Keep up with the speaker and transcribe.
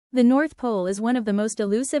The North Pole is one of the most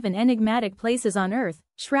elusive and enigmatic places on Earth,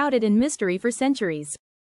 shrouded in mystery for centuries.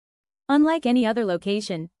 Unlike any other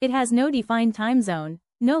location, it has no defined time zone,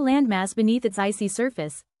 no landmass beneath its icy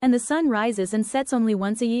surface, and the sun rises and sets only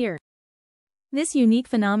once a year. This unique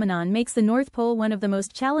phenomenon makes the North Pole one of the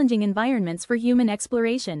most challenging environments for human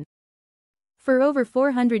exploration. For over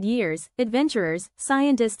 400 years, adventurers,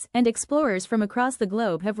 scientists, and explorers from across the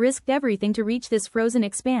globe have risked everything to reach this frozen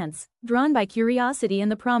expanse, drawn by curiosity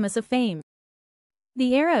and the promise of fame.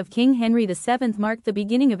 The era of King Henry VII marked the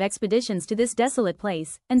beginning of expeditions to this desolate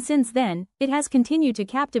place, and since then, it has continued to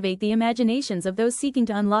captivate the imaginations of those seeking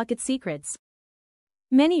to unlock its secrets.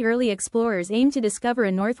 Many early explorers aimed to discover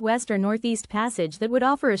a northwest or northeast passage that would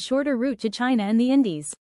offer a shorter route to China and the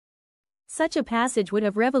Indies. Such a passage would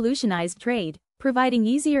have revolutionized trade, providing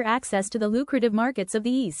easier access to the lucrative markets of the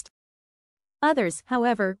East. Others,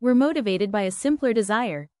 however, were motivated by a simpler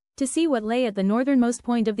desire to see what lay at the northernmost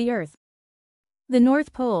point of the Earth. The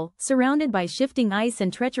North Pole, surrounded by shifting ice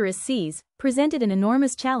and treacherous seas, presented an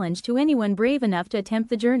enormous challenge to anyone brave enough to attempt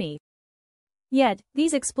the journey. Yet,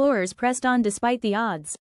 these explorers pressed on despite the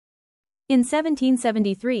odds. In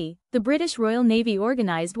 1773, the British Royal Navy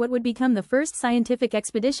organized what would become the first scientific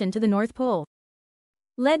expedition to the North Pole.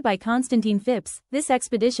 Led by Constantine Phipps, this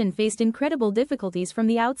expedition faced incredible difficulties from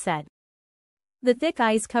the outset. The thick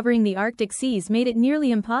ice covering the Arctic seas made it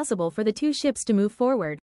nearly impossible for the two ships to move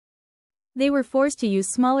forward. They were forced to use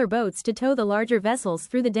smaller boats to tow the larger vessels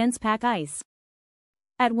through the dense pack ice.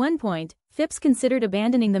 At one point, Phipps considered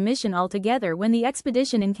abandoning the mission altogether when the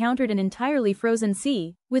expedition encountered an entirely frozen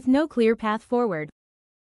sea, with no clear path forward.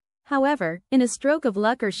 However, in a stroke of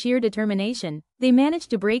luck or sheer determination, they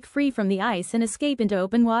managed to break free from the ice and escape into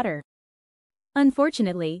open water.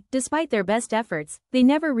 Unfortunately, despite their best efforts, they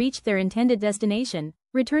never reached their intended destination,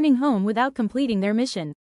 returning home without completing their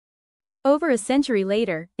mission. Over a century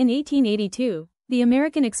later, in 1882, the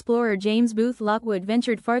American explorer James Booth Lockwood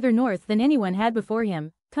ventured farther north than anyone had before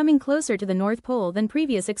him, coming closer to the North Pole than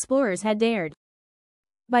previous explorers had dared.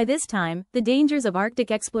 By this time, the dangers of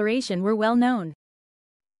Arctic exploration were well known.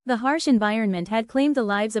 The harsh environment had claimed the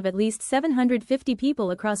lives of at least 750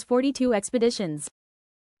 people across 42 expeditions.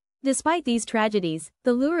 Despite these tragedies,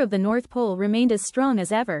 the lure of the North Pole remained as strong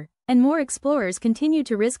as ever, and more explorers continued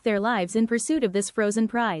to risk their lives in pursuit of this frozen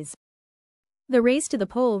prize. The race to the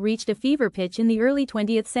pole reached a fever pitch in the early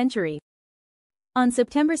 20th century. On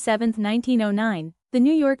September 7, 1909, the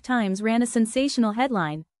New York Times ran a sensational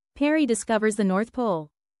headline, "Peary discovers the North Pole."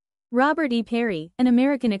 Robert E. Peary, an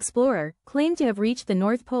American explorer, claimed to have reached the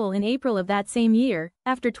North Pole in April of that same year,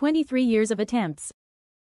 after 23 years of attempts.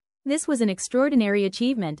 This was an extraordinary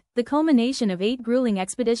achievement, the culmination of 8 grueling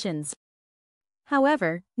expeditions.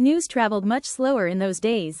 However, news traveled much slower in those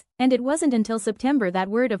days, and it wasn't until September that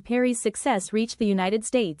word of Peary's success reached the United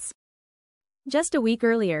States. Just a week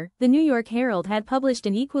earlier, the New York Herald had published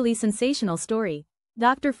an equally sensational story.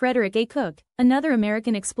 Dr. Frederick A. Cook, another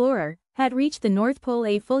American explorer, had reached the North Pole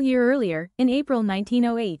a full year earlier, in April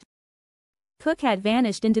 1908. Cook had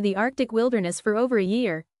vanished into the Arctic wilderness for over a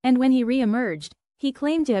year, and when he re-emerged, he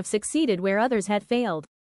claimed to have succeeded where others had failed.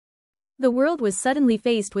 The world was suddenly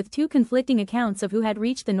faced with two conflicting accounts of who had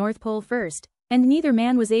reached the North Pole first, and neither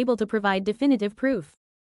man was able to provide definitive proof.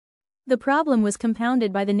 The problem was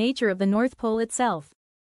compounded by the nature of the North Pole itself.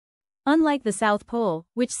 Unlike the South Pole,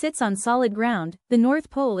 which sits on solid ground, the North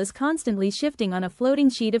Pole is constantly shifting on a floating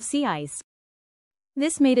sheet of sea ice.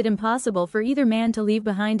 This made it impossible for either man to leave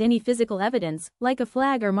behind any physical evidence, like a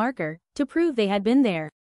flag or marker, to prove they had been there.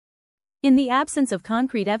 In the absence of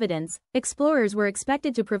concrete evidence, explorers were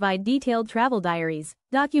expected to provide detailed travel diaries,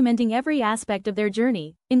 documenting every aspect of their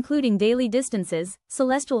journey, including daily distances,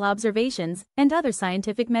 celestial observations, and other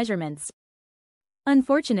scientific measurements.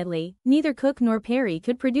 Unfortunately, neither Cook nor Peary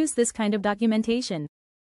could produce this kind of documentation.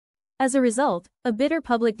 As a result, a bitter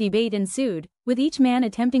public debate ensued, with each man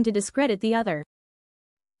attempting to discredit the other.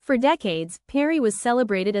 For decades, Peary was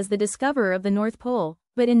celebrated as the discoverer of the North Pole,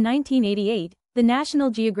 but in 1988, the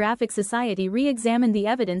National Geographic Society re-examined the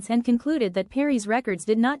evidence and concluded that Peary's records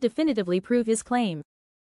did not definitively prove his claim.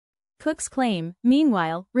 Cook's claim,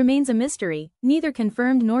 meanwhile, remains a mystery, neither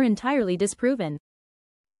confirmed nor entirely disproven.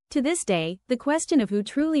 To this day, the question of who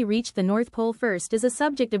truly reached the North Pole first is a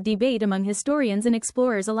subject of debate among historians and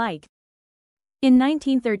explorers alike. In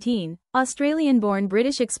 1913, Australian-born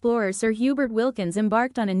British explorer Sir Hubert Wilkins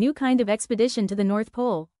embarked on a new kind of expedition to the North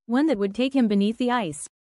Pole, one that would take him beneath the ice.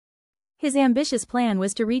 His ambitious plan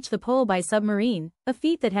was to reach the pole by submarine, a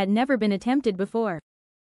feat that had never been attempted before.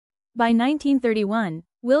 By 1931,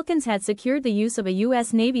 Wilkins had secured the use of a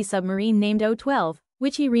U.S. Navy submarine named O-12,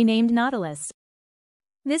 which he renamed Nautilus.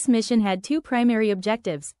 This mission had two primary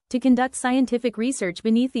objectives: to conduct scientific research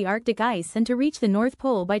beneath the Arctic ice and to reach the North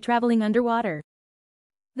Pole by traveling underwater.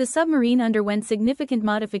 The submarine underwent significant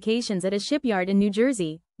modifications at a shipyard in New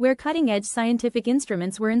Jersey, where cutting-edge scientific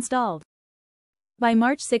instruments were installed. By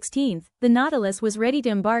March 16, the Nautilus was ready to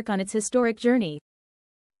embark on its historic journey.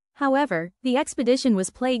 However, the expedition was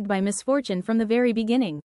plagued by misfortune from the very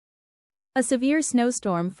beginning. A severe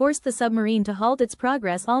snowstorm forced the submarine to halt its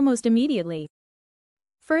progress almost immediately.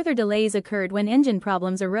 Further delays occurred when engine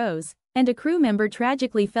problems arose, and a crew member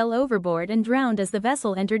tragically fell overboard and drowned as the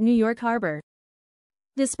vessel entered New York Harbor.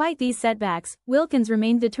 Despite these setbacks, Wilkins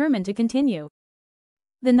remained determined to continue.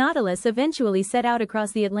 The Nautilus eventually set out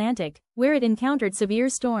across the Atlantic, where it encountered severe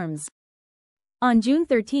storms. On June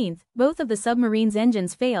 13, both of the submarine's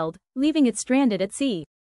engines failed, leaving it stranded at sea.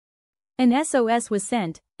 An SOS was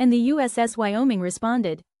sent, and the USS Wyoming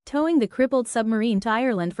responded, towing the crippled submarine to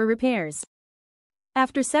Ireland for repairs.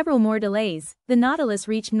 After several more delays, the Nautilus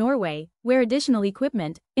reached Norway, where additional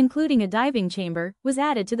equipment, including a diving chamber, was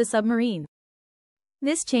added to the submarine.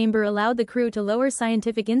 This chamber allowed the crew to lower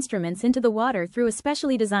scientific instruments into the water through a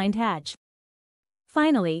specially designed hatch.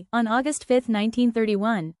 Finally, on August 5,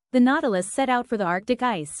 1931, the Nautilus set out for the Arctic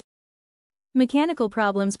ice. Mechanical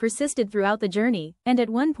problems persisted throughout the journey, and at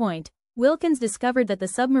one point, Wilkins discovered that the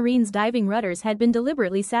submarine's diving rudders had been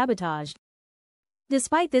deliberately sabotaged.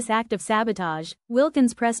 Despite this act of sabotage,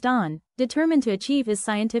 Wilkins pressed on, determined to achieve his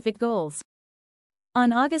scientific goals.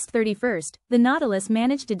 On August 31, the Nautilus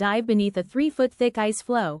managed to dive beneath a 3-foot-thick ice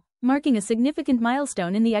floe, marking a significant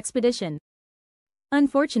milestone in the expedition.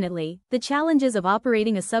 Unfortunately, the challenges of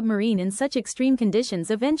operating a submarine in such extreme conditions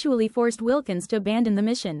eventually forced Wilkins to abandon the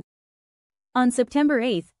mission. On September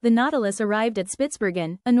 8, the Nautilus arrived at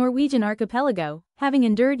Spitsbergen, a Norwegian archipelago, having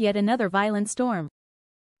endured yet another violent storm.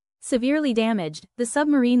 Severely damaged, the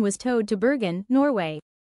submarine was towed to Bergen, Norway.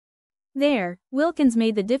 There, Wilkins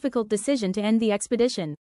made the difficult decision to end the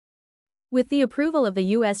expedition. With the approval of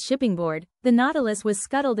the U.S. Shipping Board, the Nautilus was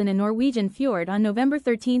scuttled in a Norwegian fjord on November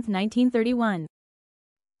 13, 1931.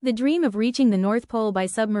 The dream of reaching the North Pole by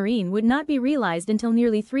submarine would not be realized until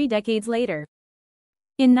nearly 3 decades later.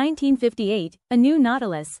 In 1958, a new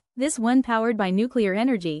Nautilus, this one powered by nuclear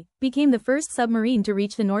energy, became the first submarine to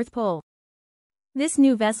reach the North Pole. This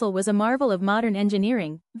new vessel was a marvel of modern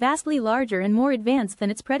engineering, vastly larger and more advanced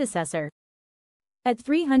than its predecessor. At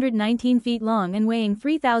 319 feet long and weighing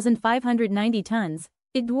 3,590 tons,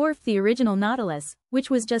 it dwarfed the original Nautilus, which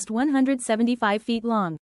was just 175 feet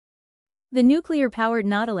long. The nuclear-powered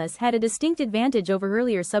Nautilus had a distinct advantage over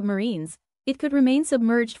earlier submarines. It could remain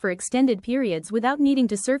submerged for extended periods without needing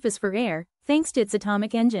to surface for air, thanks to its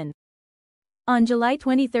atomic engine. On July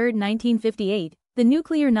 23, 1958, the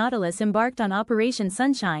nuclear Nautilus embarked on Operation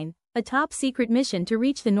Sunshine, a top-secret mission to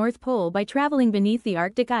reach the North Pole by traveling beneath the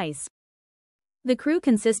Arctic ice. The crew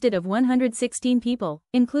consisted of 116 people,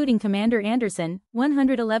 including Commander Anderson,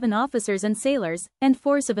 111 officers and sailors, and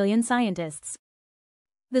 4 civilian scientists.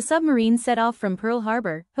 The submarine set off from Pearl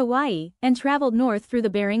Harbor, Hawaii, and traveled north through the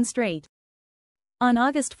Bering Strait. On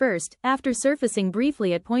August 1, after surfacing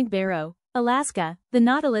briefly at Point Barrow, Alaska, the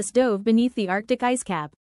Nautilus dove beneath the Arctic ice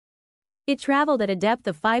cap. It traveled at a depth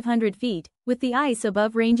of 500 feet, with the ice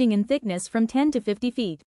above ranging in thickness from 10 to 50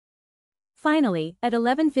 feet. Finally, at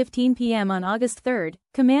 11:15 p.m. on August 3,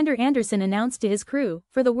 Commander Anderson announced to his crew,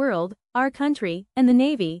 "For the world, our country, and the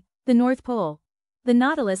Navy, the North Pole." The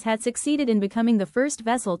Nautilus had succeeded in becoming the first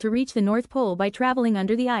vessel to reach the North Pole by traveling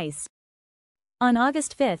under the ice. On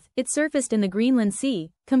August 5, it surfaced in the Greenland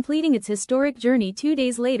Sea, completing its historic journey 2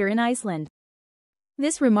 days later in Iceland.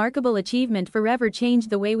 This remarkable achievement forever changed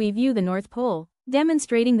the way we view the North Pole,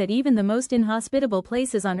 demonstrating that even the most inhospitable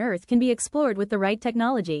places on Earth can be explored with the right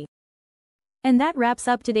technology. And that wraps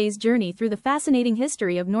up today's journey through the fascinating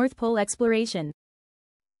history of North Pole exploration.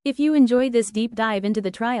 If you enjoyed this deep dive into the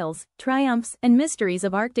trials, triumphs, and mysteries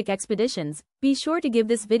of Arctic expeditions, be sure to give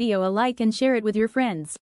this video a like and share it with your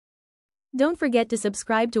friends. Don't forget to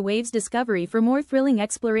subscribe to Waves Discovery for more thrilling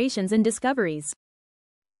explorations and discoveries.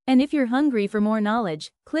 And if you're hungry for more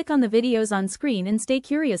knowledge, click on the videos on screen and stay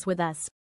curious with us.